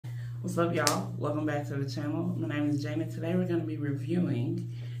What's up, y'all? Welcome back to the channel. My name is Jamie. Today we're going to be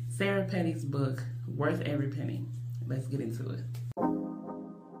reviewing Sarah Petty's book, Worth Every Penny. Let's get into it.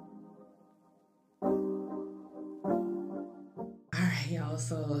 Alright, y'all.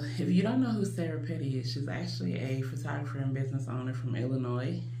 So if you don't know who Sarah Petty is, she's actually a photographer and business owner from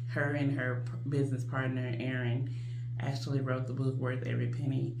Illinois. Her and her business partner, Aaron, actually wrote the book, Worth Every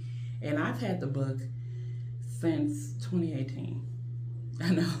Penny. And I've had the book since 2018.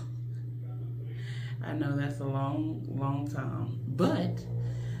 I know that's a long time, but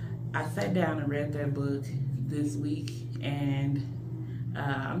I sat down and read that book this week, and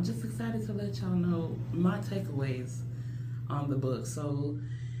I'm just excited to let y'all know my takeaways on the book. So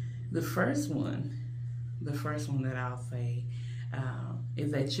the first one that I'll say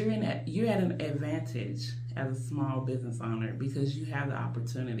is that you're at an advantage as a small business owner because you have the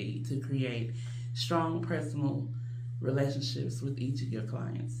opportunity to create strong personal relationships with each of your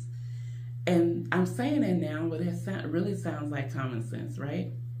clients. And I'm saying that now, but it really sounds like common sense,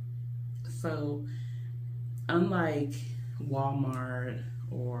 right? So, unlike Walmart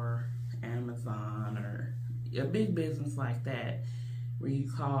or Amazon or a big business like that, where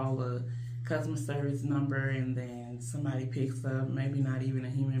you call a customer service number and then somebody picks up, maybe not even a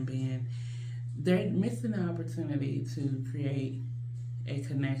human being, they're missing the opportunity to create a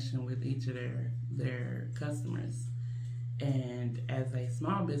connection with each of their customers. And as a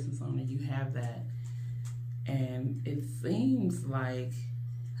small business owner, you have that. And it seems like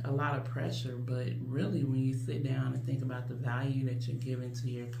a lot of pressure, but really when you sit down and think about the value that you're giving to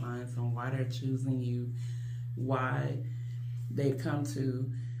your clients and why they're choosing you, why they come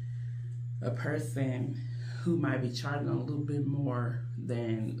to a person who might be charging a little bit more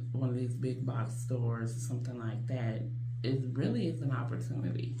than one of these big box stores or something like that, it really is an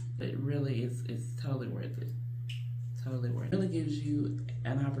opportunity. It really is, it's totally worth it. Totally worth it. It really gives you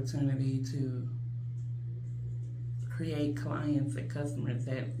an opportunity to create clients and customers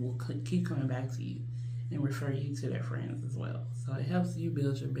that will keep coming back to you and refer you to their friends as well. So it helps you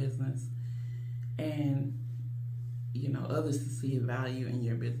build your business and, you know, others to see value in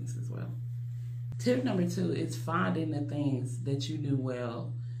your business as well. Tip number 2 is finding the things that you do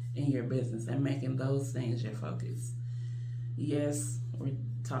well in your business and making those things your focus. Yes, we're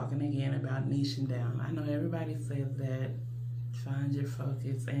talking again about niching down. I know everybody says that, find your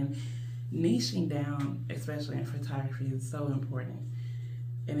focus, and niching down, especially in photography, is so important.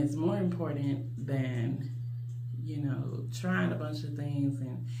 And it's more important than, you know, trying a bunch of things.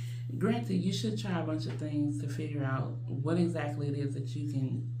 And granted, you should try a bunch of things to figure out what exactly it is that you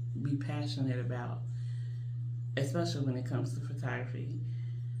can be passionate about, especially when it comes to photography.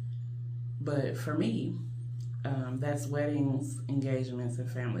 But for me, that's weddings, engagements, and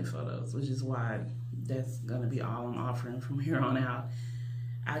family photos, which is why that's going to be all I'm offering from here on out.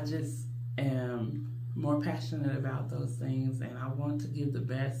 I just am more passionate about those things, and I want to give the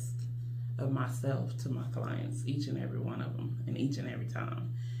best of myself to my clients, each and every one of them, and each and every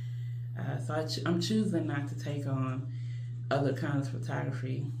time. So I'm choosing not to take on other kinds of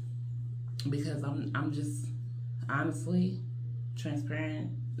photography because I'm just honestly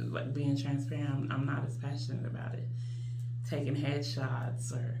transparent. Like being transparent, I'm not as passionate about it. Taking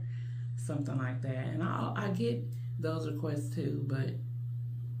headshots or something like that, and I get those requests too. But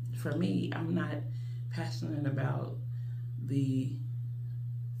for me, I'm not passionate about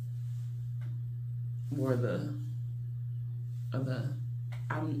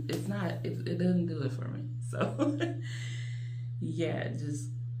it doesn't do it for me. So yeah, just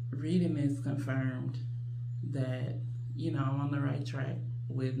reading this confirmed that, you know, I'm on the right track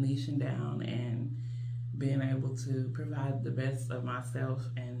with niching down and being able to provide the best of myself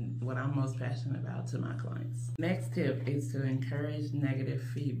and what I'm most passionate about to my clients. Next tip is to encourage negative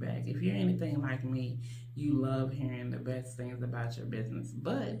feedback. If you're anything like me, you love hearing the best things about your business,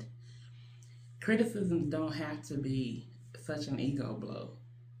 but criticisms don't have to be such an ego blow,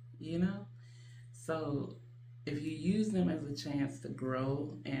 you know? So if you use them as a chance to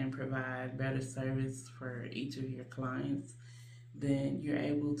grow and provide better service for each of your clients, then you're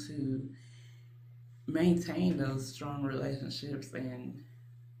able to maintain those strong relationships, and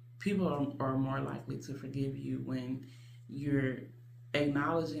people are more likely to forgive you when you're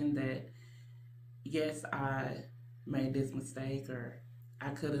acknowledging that, yes, I made this mistake, or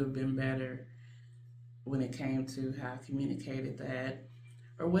I could have been better when it came to how I communicated that,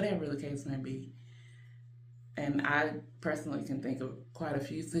 or whatever the case may be. And I personally can think of quite a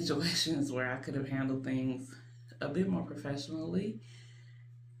few situations where I could have handled things a bit more professionally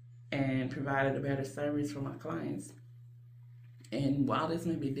and provided a better service for my clients. And while this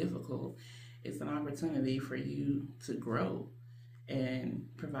may be difficult, it's an opportunity for you to grow and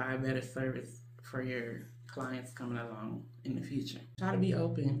provide better service for your clients coming along in the future. Try to be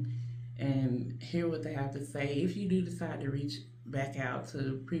open and hear what they have to say. If you do decide to reach back out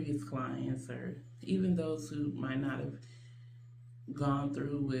to previous clients or even those who might not have gone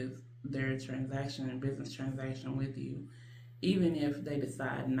through with their transaction and business transaction with you, even if they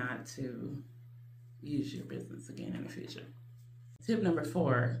decide not to use your business again in the future. Tip number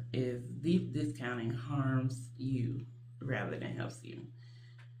 4 is deep discounting harms you rather than helps you.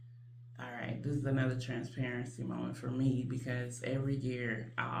 All right, this is another transparency moment for me because every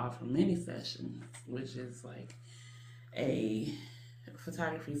year I offer mini sessions, which is like a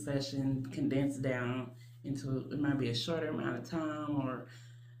photography session condensed down into, it might be a shorter amount of time or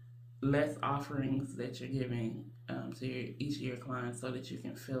less offerings that you're giving to each of your clients so that you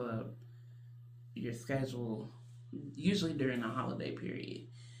can fill up your schedule, usually during the holiday period.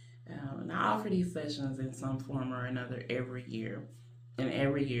 And I offer these sessions in some form or another every year, and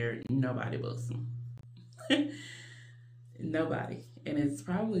every year nobody books them. Nobody. And it's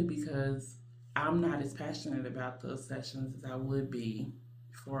probably because I'm not as passionate about those sessions as I would be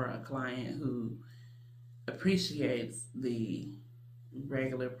for a client who appreciates the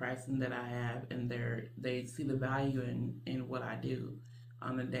regular pricing that I have, and they see the value in what I do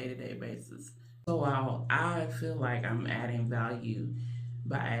on a day-to-day basis. So while I feel like I'm adding value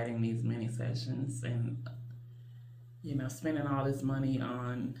by adding these mini sessions and spending all this money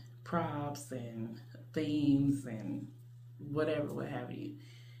on props and themes and whatever, what have you,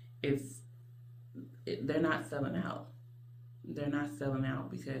 they're not selling out. They're not selling out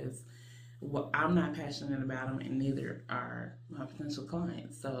because I'm not passionate about them, and neither are my potential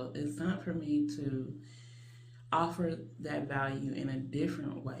clients. So it's time for me to offer that value in a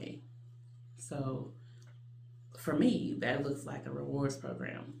different way. So for me, that looks like a rewards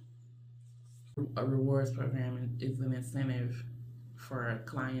program. A rewards program is an incentive for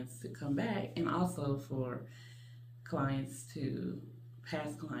clients to come back, and also for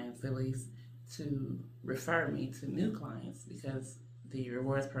past clients at least, to refer me to new clients, because the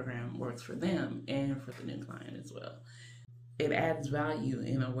rewards program works for them and for the new client as well. It adds value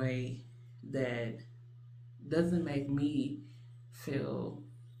in a way that doesn't make me feel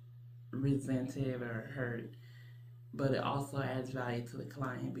resented or hurt, but it also adds value to the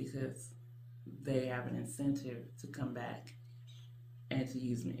client because they have an incentive to come back and to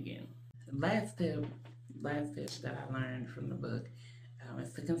use me again. Last tip that I learned from the book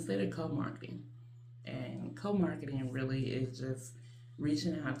is to consider co-marketing. And co-marketing really is just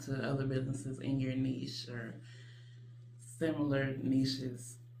reaching out to other businesses in your niche or similar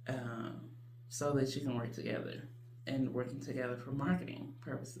niches so that you can work together, and working together for marketing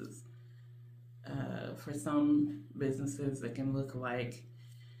purposes. For some businesses, it can look like,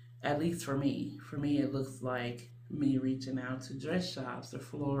 at least for me, it looks like me reaching out to dress shops or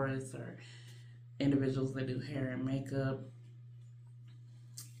florists or individuals that do hair and makeup.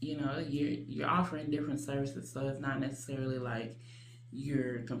 You're offering different services, so it's not necessarily like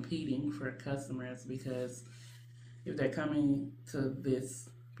you're competing for customers, because if they're coming to this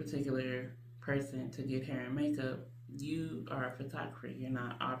particular person to get hair and makeup, you are a photographer, you're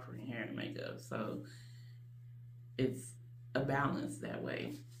not offering hair and makeup. So it's a balance that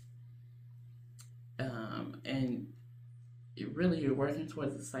way. And you're working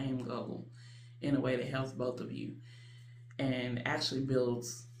towards the same goal in a way that helps both of you and actually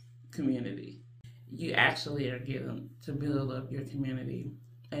builds community. You actually are getting to build up your community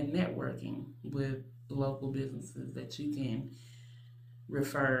and networking with local businesses that you can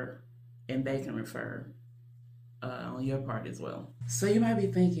refer and they can refer on your part as well. So you might be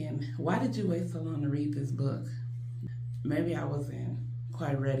thinking, why did you wait so long to read this book? Maybe I wasn't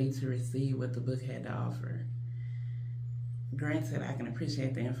quite ready to receive what the book had to offer. Granted, I can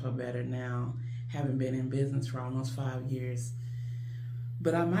appreciate the info better now, having been in business for almost 5 years,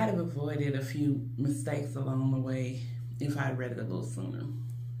 but I might have avoided a few mistakes along the way if I'd read it a little sooner.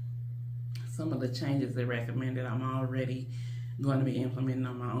 Some of the changes they recommended, I'm already going to be implementing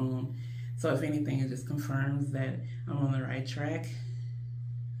on my own. So if anything, it just confirms that I'm on the right track.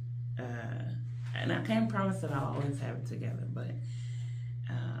 And I can't promise that I'll always have it together, but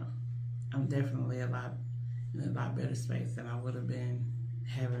I'm definitely in a lot better space than I would have been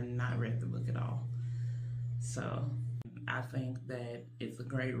having not read the book at all. So I think that it's a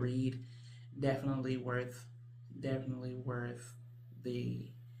great read. Definitely worth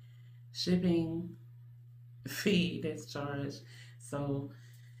the shipping fee that's charged. So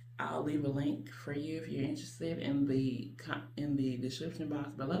I'll leave a link for you if you're interested in the description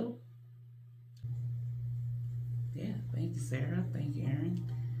box below. Yeah, thank you, Sarah. Thank you, Aaron,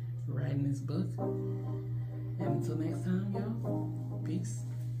 for writing this book. And until next time, y'all. Peace.